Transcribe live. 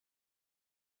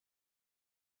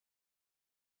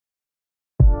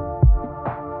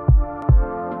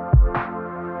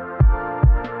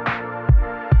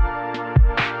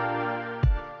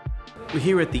We're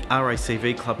here at the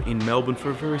RACV Club in Melbourne for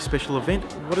a very special event.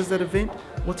 What is that event?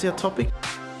 What's our topic?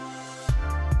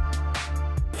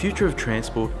 Future of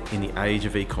transport in the age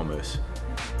of e-commerce.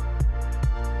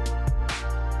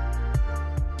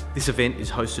 This event is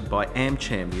hosted by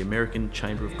AmCham, the American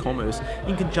Chamber of Commerce,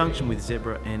 in conjunction with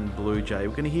Zebra and Blujay. We're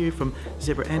going to hear from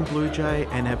Zebra and Blujay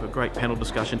and have a great panel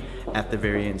discussion at the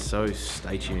very end, so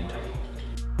stay tuned.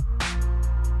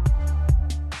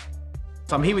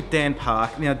 So I'm here with Dan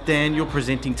Park. Now Dan, you're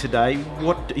presenting today.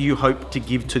 What do you hope to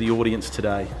give to the audience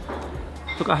today?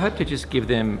 Look, I hope to just give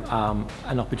them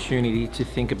an opportunity to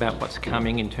think about what's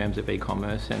coming in terms of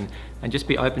e-commerce and just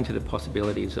be open to the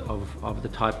possibilities of the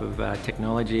type of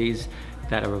technologies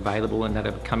that are available and that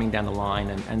are coming down the line,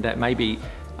 and that maybe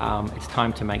it's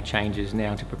time to make changes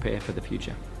now to prepare for the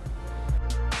future.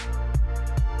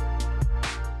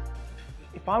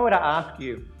 If I were to ask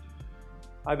you,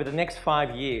 over the next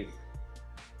 5 years,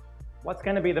 what's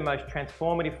going to be the most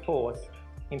transformative force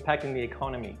impacting the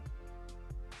economy?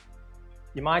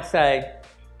 You might say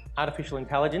artificial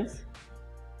intelligence,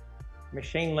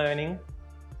 machine learning,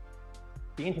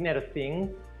 the Internet of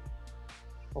Things,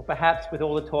 or perhaps with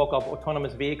all the talk of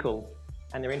autonomous vehicles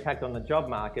and their impact on the job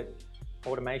market,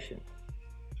 automation.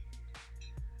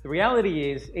 The reality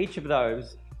is each of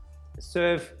those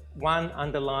serve one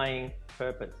underlying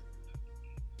purpose,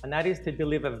 and that is to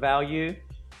deliver value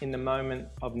in the moment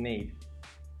of need.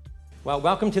 Well,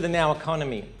 welcome to the now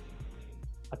economy,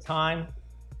 a time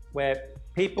where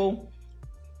people,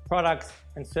 products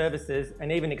and services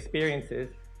and even experiences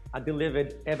are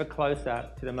delivered ever closer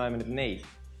to the moment of need.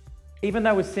 Even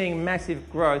though we're seeing massive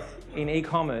growth in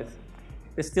e-commerce,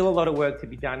 there's still a lot of work to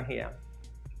be done here,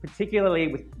 particularly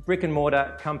with brick and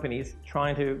mortar companies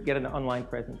trying to get an online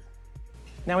presence.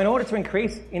 Now, in order to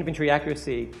increase inventory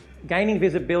accuracy, gaining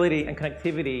visibility and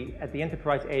connectivity at the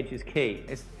enterprise edge is key.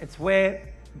 It's where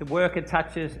the worker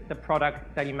touches the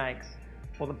product that he makes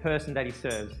or the person that he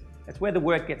serves. It's where the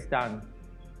work gets done.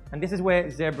 And this is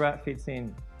where Zebra fits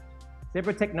in.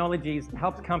 Zebra Technologies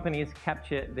helps companies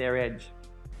capture their edge.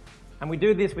 And we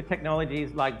do this with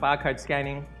technologies like barcode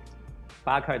scanning,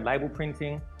 barcode label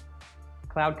printing,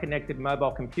 cloud-connected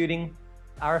mobile computing,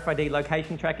 RFID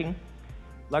location tracking,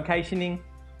 locationing,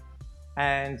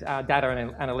 and data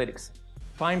analytics.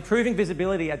 By improving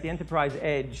visibility at the enterprise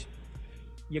edge,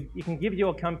 you can give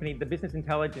your company the business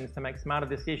intelligence to make smarter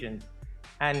decisions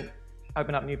and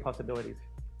open up new possibilities.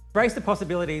 Embrace the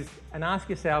possibilities and ask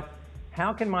yourself,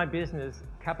 how can my business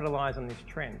capitalize on this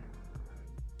trend?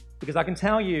 Because I can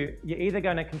tell you, you're either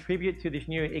going to contribute to this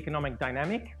new economic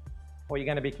dynamic or you're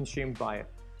going to be consumed by it.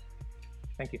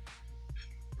 Thank you.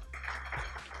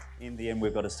 In the end,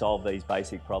 we've got to solve these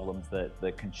basic problems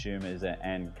that consumers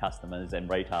and customers and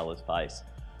retailers face.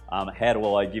 How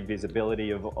do I give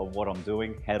visibility of what I'm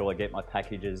doing? How do I get my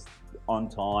packages on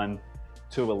time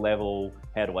to a level?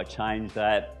 How do I change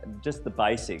that? Just the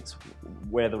basics.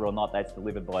 Whether or not that's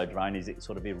delivered by a drone is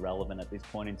sort of irrelevant at this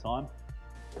point in time.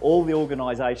 All the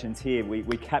organisations here,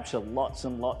 we capture lots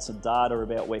and lots of data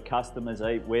about where customers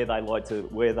eat, where they like to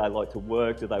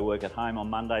work, do they work at home on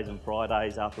Mondays and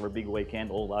Fridays after a big weekend,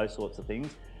 all those sorts of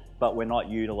things. But we're not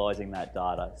utilising that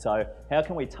data. So how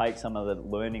can we take some of the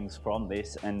learnings from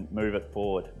this and move it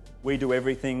forward? We do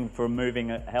everything from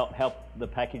help the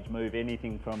package move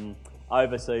anything from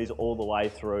overseas all the way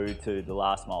through to the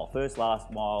last mile. First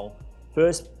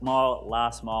mile,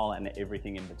 last mile, and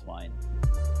everything in between.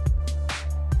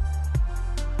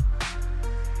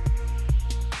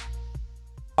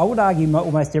 I would argue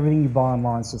almost everything you buy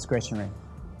online is discretionary.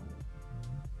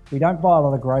 We don't buy a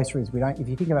lot of groceries. If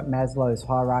you think about Maslow's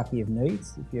hierarchy of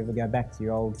needs, if you ever go back to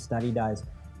your old study days,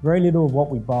 very little of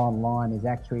what we buy online is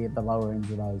actually at the lower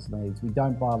ends of those needs. We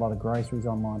don't buy a lot of groceries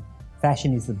online.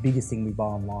 Fashion is the biggest thing we buy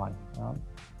online.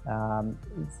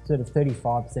 It's sort of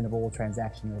 35% of all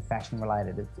transactions are fashion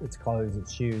related. It's clothes,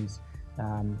 it's shoes,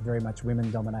 very much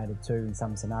women dominated too in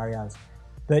some scenarios.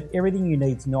 But everything you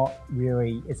need is not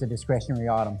really, it's a discretionary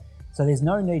item. So there's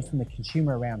no need from the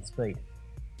consumer around speed.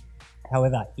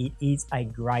 However, it is a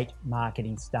great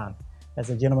marketing stunt. As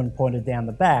the gentleman pointed down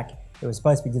the back, it was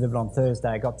supposed to be delivered on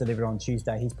Thursday, it got delivered on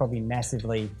Tuesday. He's probably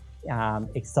massively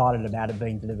excited about it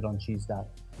being delivered on Tuesday.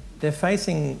 They're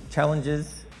facing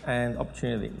challenges and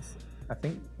opportunities. I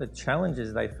think the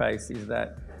challenges they face is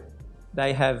that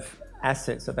they have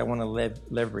assets that they want to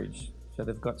leverage. So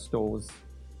they've got stores,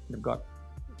 they've got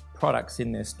products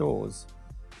in their stores.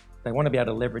 They want to be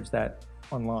able to leverage that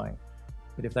online.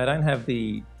 But if they don't have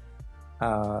the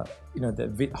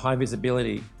high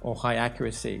visibility or high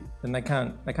accuracy, then they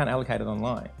can't allocate it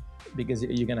online, because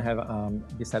you're going to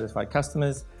have dissatisfied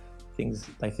customers.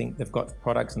 They think they've got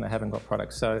products and they haven't got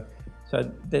products. So So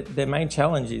their main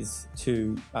challenge is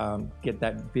to get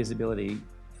that visibility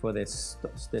for their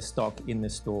stock in the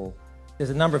store. There's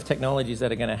a number of technologies that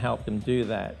are going to help them do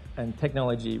that, and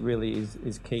technology really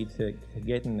is key to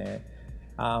getting there.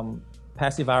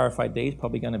 Passive RFID is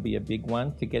probably going to be a big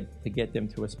one to get them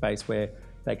to a space where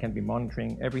they can be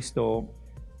monitoring every store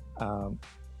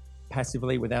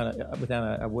passively without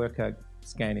a worker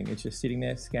scanning. It's just sitting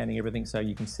there scanning everything so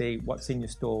you can see what's in your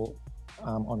store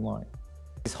online.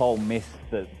 This whole myth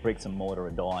that bricks and mortar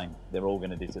are dying, they're all going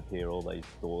to disappear, all these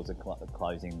stores are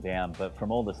closing down, but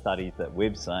from all the studies that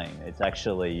we've seen, it's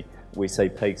actually, we see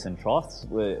peaks and troughs.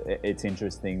 It's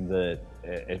interesting that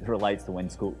it relates to when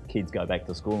kids go back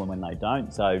to school and when they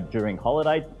don't. So during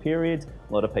holiday periods,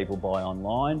 a lot of people buy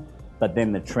online, but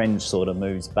then the trend sort of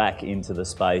moves back into the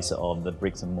space of the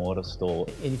bricks and mortar store.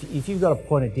 If you've got a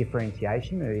point of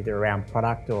differentiation, either around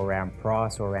product or around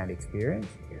price or around experience,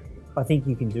 I think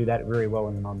you can do that very well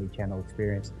in an omni-channel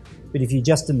experience. But if you're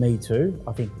just a me too,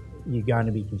 I think you're going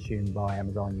to be consumed by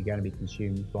Amazon, you're going to be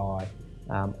consumed by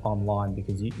online,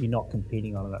 because you're not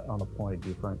competing on a point of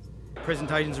difference.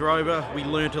 Presentations are over, we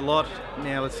learnt a lot.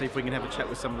 Now let's see if we can have a chat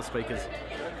with some of the speakers.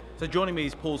 So joining me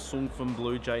is Paul Sung from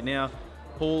Blujay. Now,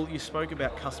 Paul, you spoke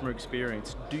about customer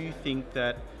experience. Do you think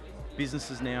that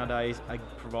businesses nowadays are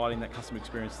providing that customer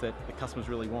experience that the customers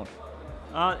really want?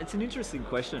 It's an interesting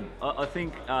question. I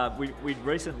think we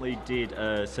recently did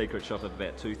a secret shop of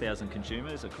about 2,000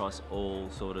 consumers across all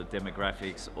sort of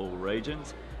demographics, all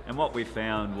regions, and what we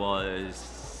found was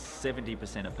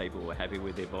 70% of people were happy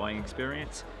with their buying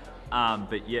experience,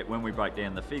 but yet when we break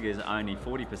down the figures, only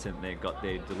 40% there got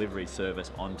their delivery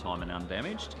service on time and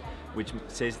undamaged, which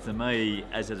says to me,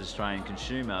 as an Australian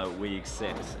consumer, we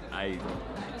accept a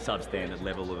substandard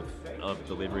level of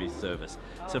delivery service.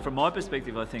 So from my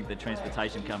perspective, I think the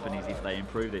transportation companies, if they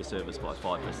improve their service by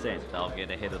 5%, they'll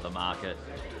get ahead of the market.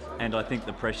 And I think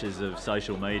the pressures of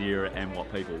social media and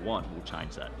what people want will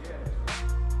change that.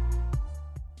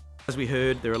 As we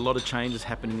heard, there are a lot of changes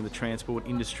happening in the transport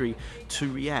industry to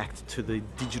react to the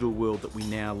digital world that we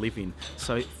now live in.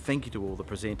 So thank you to all the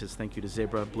presenters, thank you to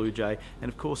Zebra, Blujay, and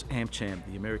of course AmCham,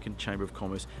 the American Chamber of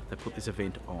Commerce, that put this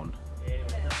event on.